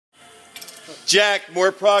Jack,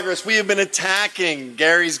 more progress. We have been attacking.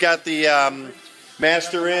 Gary's got the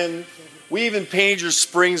master in. We even painted your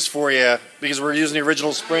springs for you because we're using the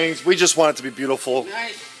original springs. We just want it to be beautiful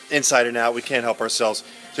inside and out. We can't help ourselves.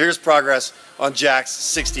 So here's progress on Jack's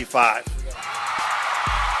 65.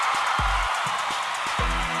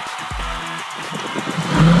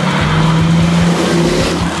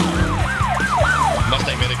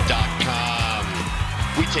 MustangMedic.com.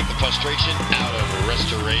 We take the frustration out of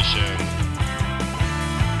restoration.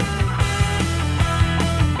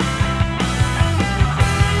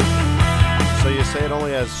 So you say it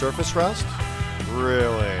only has surface rust?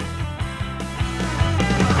 Really?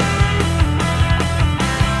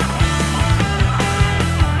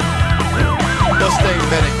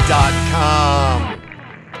 MustangMedic.com.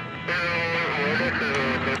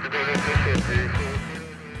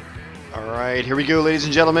 All right, here we go, ladies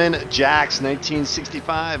and gentlemen. Jack's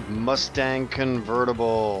 1965 Mustang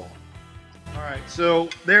Convertible. All right, so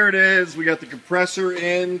there it is. We got the compressor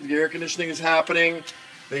in. The air conditioning is happening.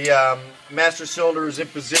 The master cylinder is in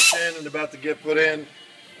position and about to get put in.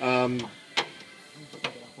 Carlos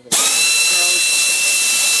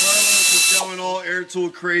is going all air tool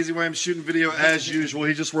crazy while I'm shooting video as usual.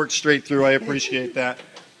 He just worked straight through. I appreciate that.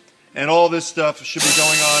 And all this stuff should be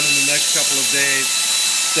going on in the next couple of days.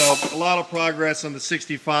 So a lot of progress on the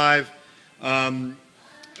 65. Oh,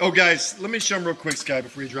 guys, let me show them real quick, Sky,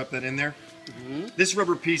 before you drop that in there. This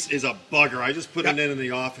rubber piece is a bugger. I just put it in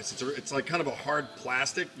the office. It's like kind of a hard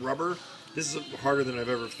plastic rubber. This is harder than I've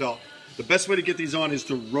ever felt. The best way to get these on is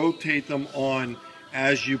to rotate them on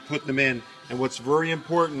as you put them in. And what's very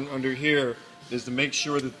important under here is to make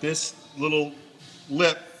sure that this little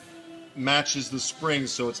lip matches the spring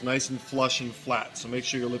so it's nice and flush and flat. So make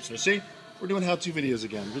sure your lips are. See, we're doing how-to videos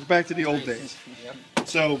again. We're back to the old days.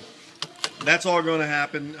 So that's all going to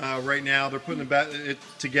happen right now. They're putting it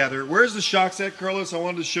together. Where's the shocks at, Carlos? I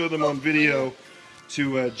wanted to show them on video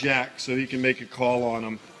to Jack so he can make a call on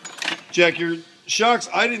them. Jack, your shocks,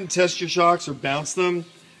 I didn't test your shocks or bounce them.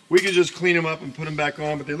 We could just clean them up and put them back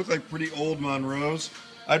on, but they look like pretty old Monroes.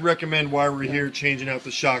 I'd recommend while we're here changing out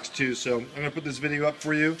the shocks too. So I'm going to put this video up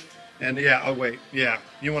for you. And yeah, oh wait, yeah,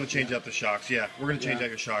 you want to change out the shocks. Yeah, we're going to change out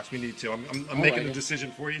your shocks. We need to. I'm making a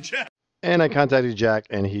decision for you, Jack. And I contacted Jack,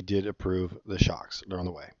 and he did approve the shocks. They're on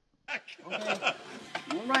the way. Okay.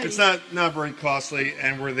 It's not very costly,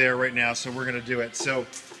 and we're there right now, so we're going to do it. So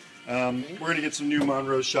we're going to get some new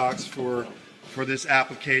Monroe shocks for this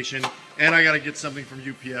application, and I got to get something from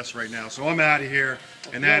UPS right now. So I'm out of here,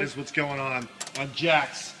 and that is what's going on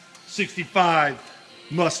Jack's 65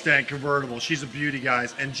 Mustang Convertible. She's a beauty,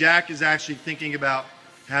 guys. And Jack is actually thinking about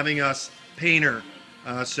having us paint her.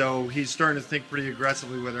 So he's starting to think pretty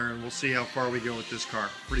aggressively with her, and we'll see how far we go with this car.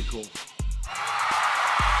 Pretty cool.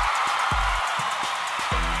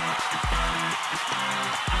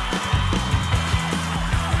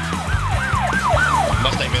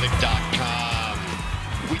 MustangMedic.com.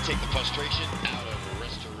 We take the frustration out of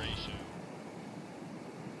restoration.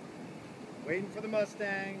 Waiting for the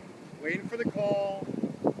Mustang. Waiting for the call.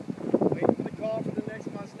 Waiting for the call for the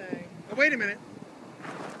next Mustang. Oh, wait a minute.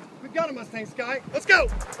 We've got a Mustang, Sky. Let's go!